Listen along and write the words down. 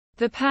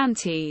The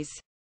panties.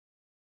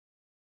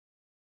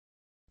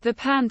 The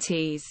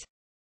panties.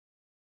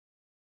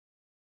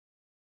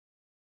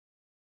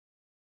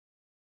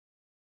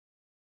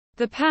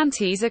 The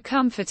panties are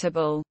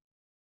comfortable.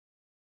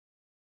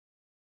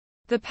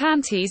 The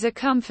panties are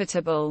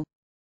comfortable.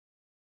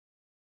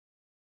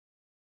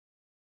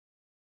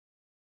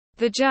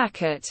 The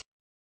jacket.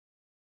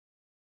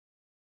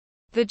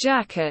 The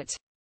jacket.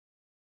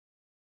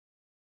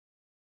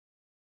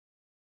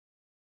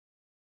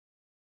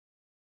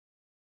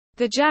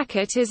 The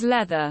jacket is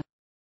leather.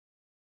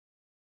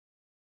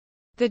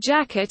 The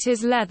jacket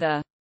is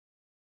leather.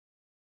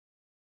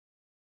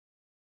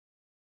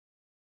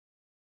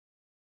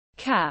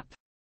 Cap.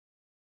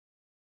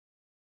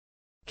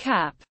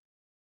 Cap.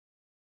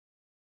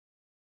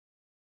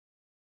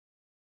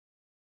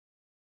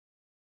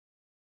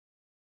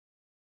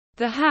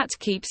 The hat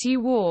keeps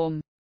you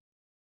warm.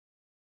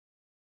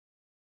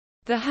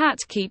 The hat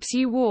keeps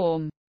you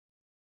warm.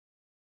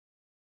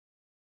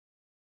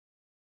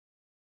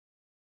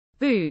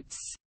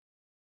 Boots.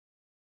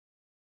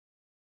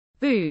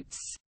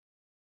 Boots.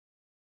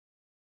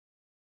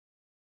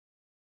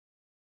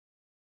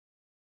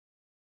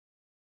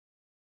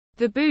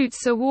 The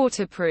boots are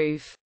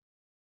waterproof.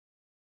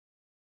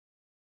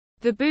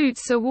 The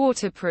boots are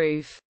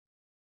waterproof.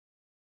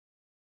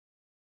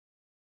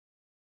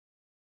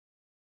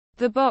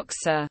 The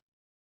boxer.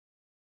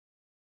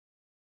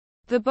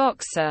 The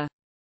boxer.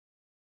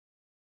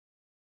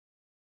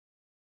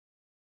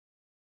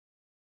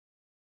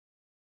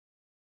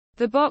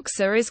 The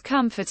boxer is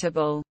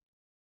comfortable.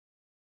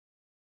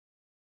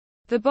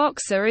 The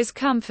boxer is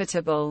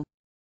comfortable.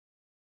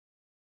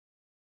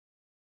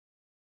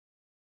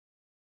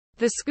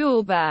 The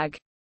school bag.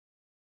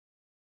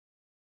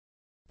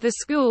 The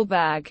school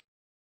bag.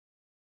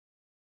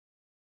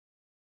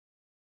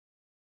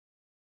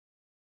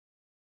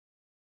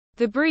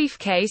 The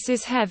briefcase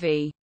is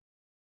heavy.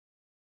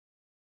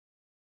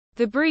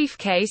 The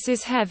briefcase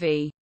is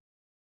heavy.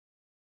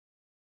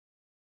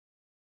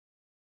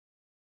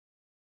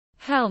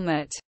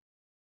 Helmet.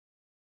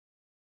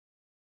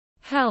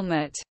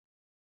 Helmet.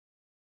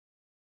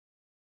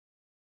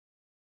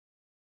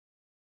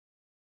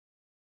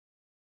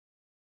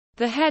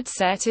 The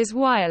headset is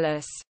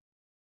wireless.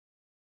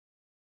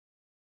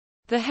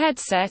 The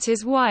headset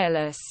is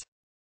wireless.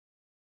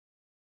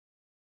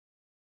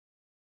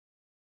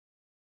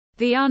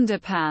 The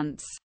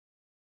underpants.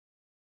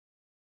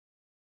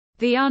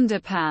 The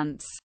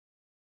underpants.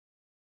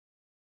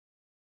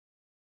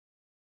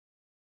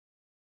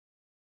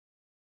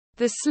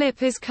 The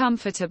slip is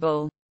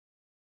comfortable.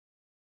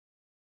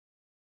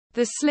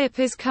 The slip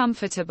is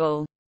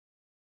comfortable.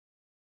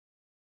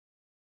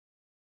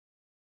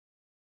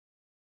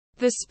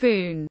 The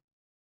spoon.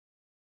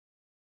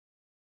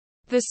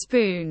 The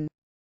spoon.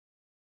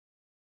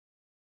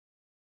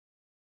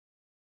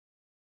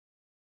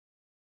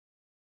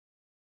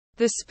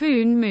 The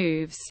spoon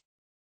moves.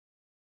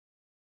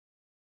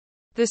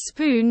 The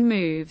spoon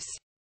moves.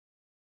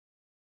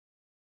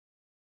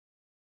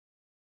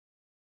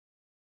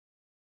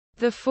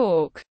 The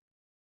fork.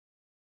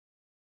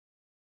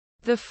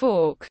 The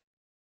fork.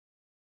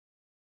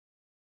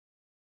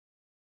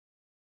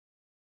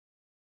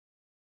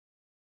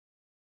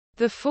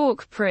 The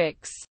fork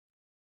pricks.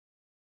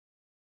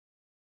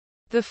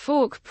 The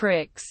fork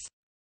pricks.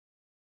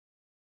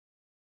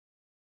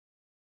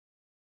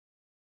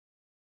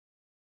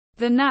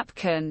 The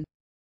napkin.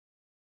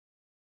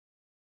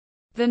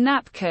 The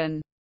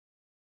napkin.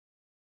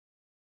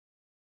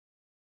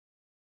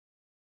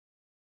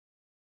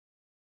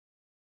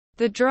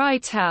 The dry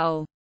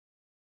towel.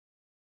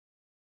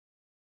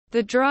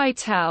 The dry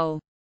towel.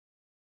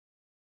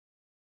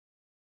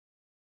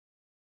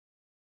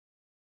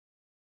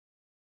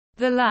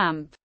 The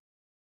lamp.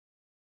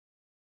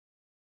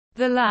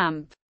 The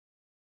lamp.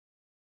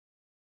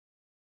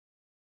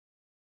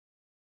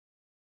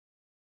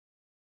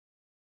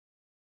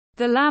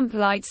 The lamp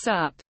lights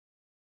up.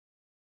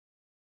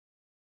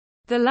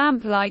 The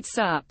lamp lights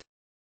up.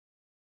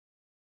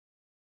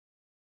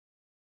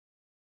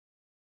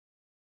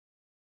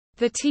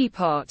 The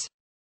teapot.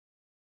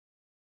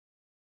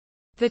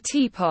 The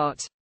teapot.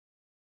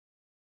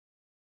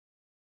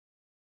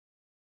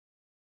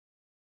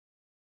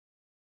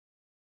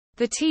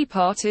 The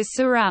teapot is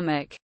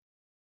ceramic.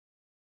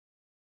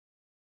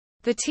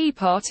 The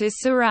teapot is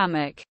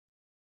ceramic.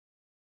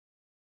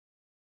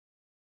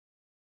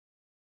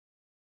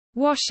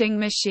 Washing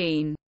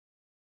machine.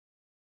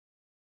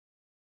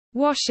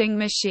 Washing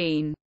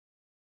machine.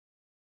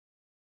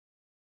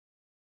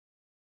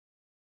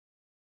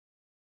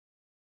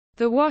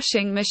 The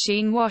washing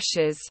machine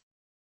washes.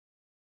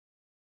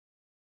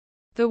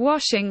 The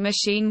washing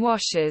machine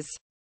washes.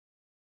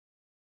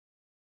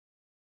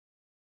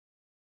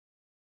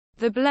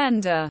 The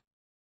blender.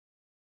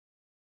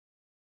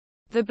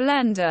 The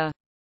blender.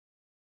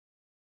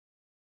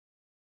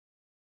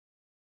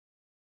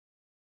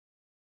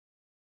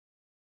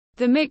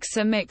 The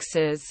mixer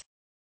mixes.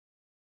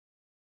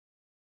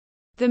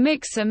 The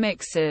mixer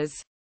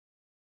mixes.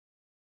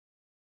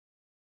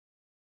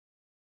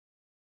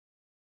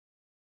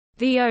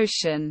 The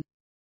ocean.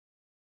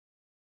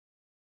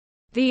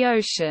 The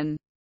ocean.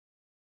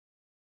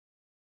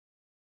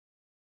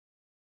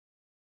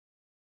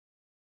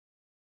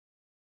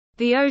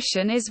 The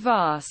ocean is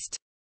vast.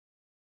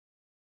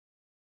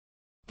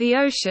 The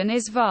ocean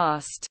is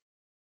vast.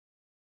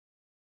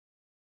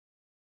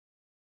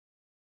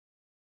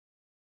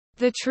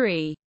 The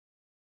tree.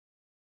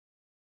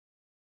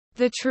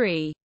 The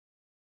tree.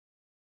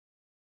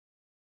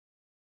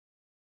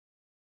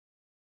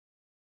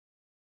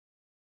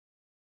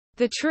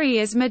 The tree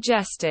is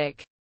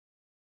majestic.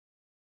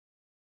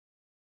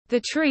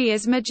 The tree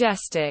is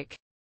majestic.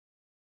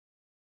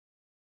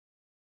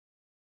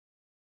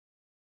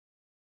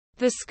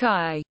 The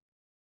sky.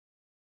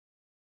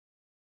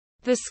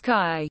 The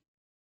sky.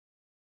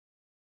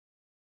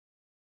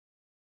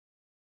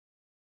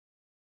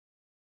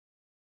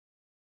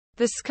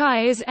 The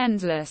sky is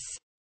endless.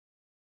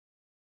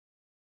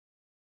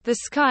 The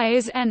sky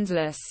is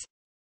endless.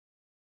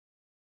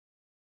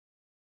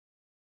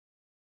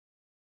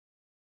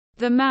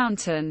 The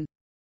mountain.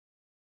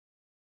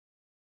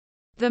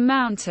 The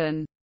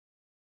mountain.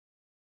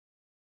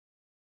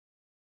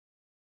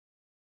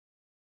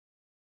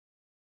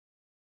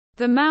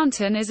 The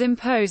mountain is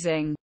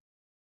imposing.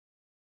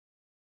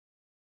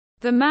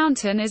 The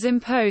mountain is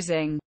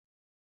imposing.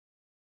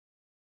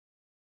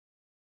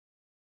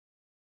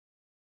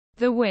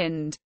 The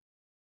wind.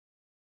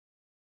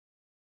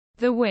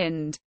 The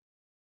wind.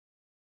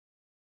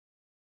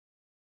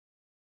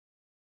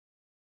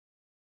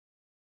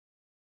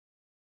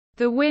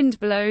 The wind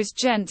blows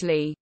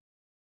gently.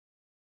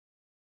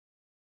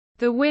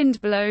 The wind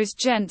blows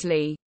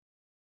gently.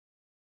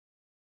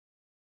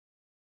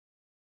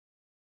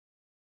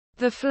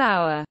 The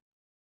flower.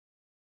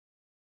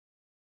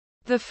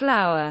 The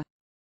flower.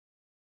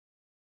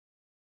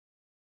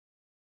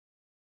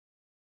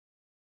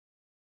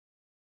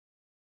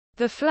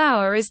 The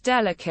flower is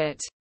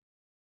delicate.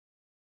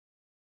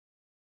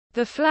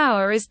 The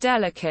flower is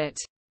delicate.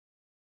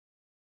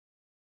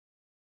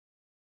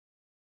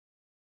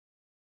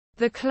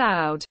 The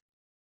cloud.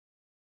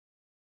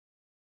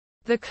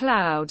 The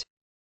cloud.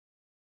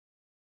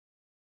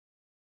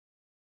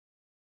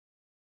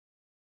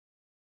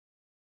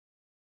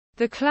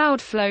 The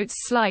cloud floats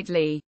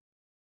slightly.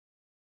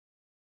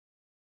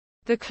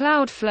 The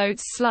cloud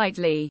floats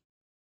slightly.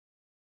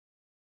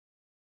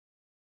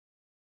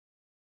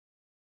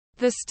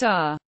 The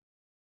star.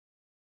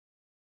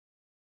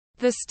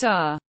 The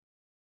star.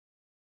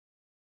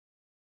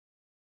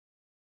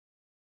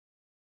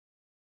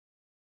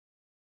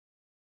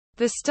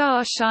 The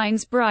star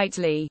shines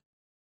brightly.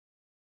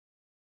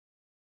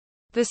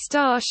 The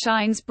star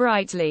shines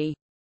brightly.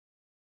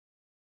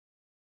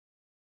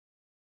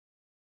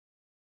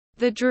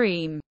 The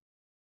dream.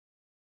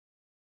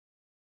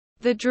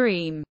 The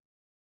dream.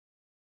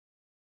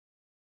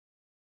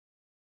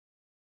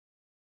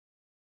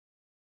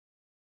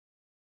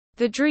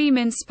 The dream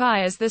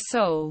inspires the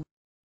soul.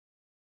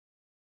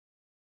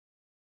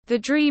 The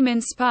dream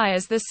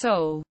inspires the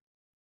soul.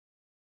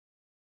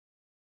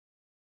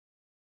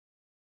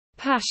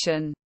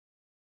 Passion.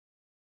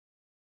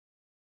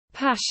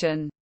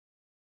 Passion.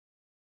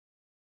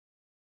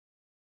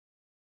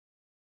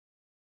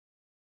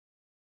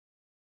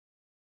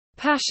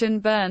 Passion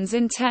burns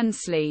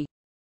intensely.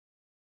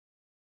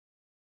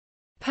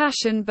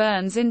 Passion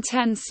burns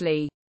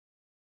intensely.